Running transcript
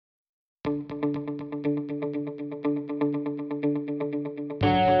I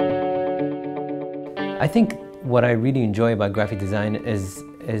think what I really enjoy about graphic design is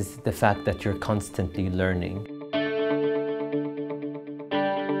the fact that you're constantly learning.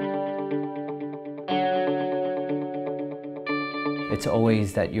 It's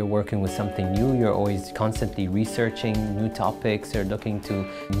always that you're working with something new, you're always constantly researching new topics, or looking to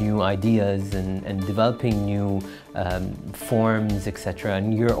new ideas and developing new forms, etc.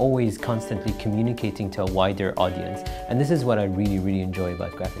 And you're always constantly communicating to a wider audience. And this is what I really, really enjoy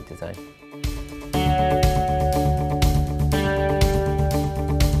about graphic design.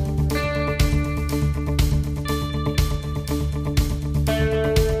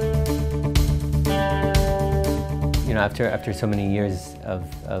 You know, after so many years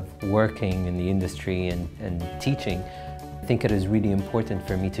of working in the industry and teaching, I think it is really important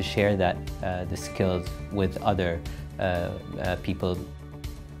for me to share the skills with other people.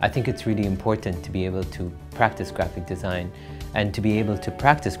 I think it's really important to be able to practice graphic design, and to be able to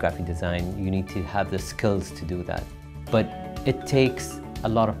practice graphic design, you need to have the skills to do that. But it takes a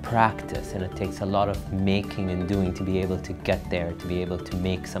lot of practice, and it takes a lot of making and doing to be able to get there, to be able to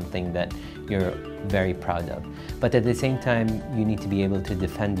make something that you're very proud of. But at the same time, you need to be able to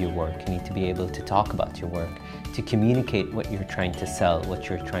defend your work, you need to be able to talk about your work, to communicate what you're trying to sell, what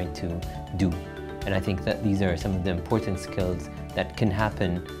you're trying to do. And I think that these are some of the important skills that can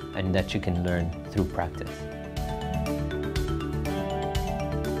happen and that you can learn through practice.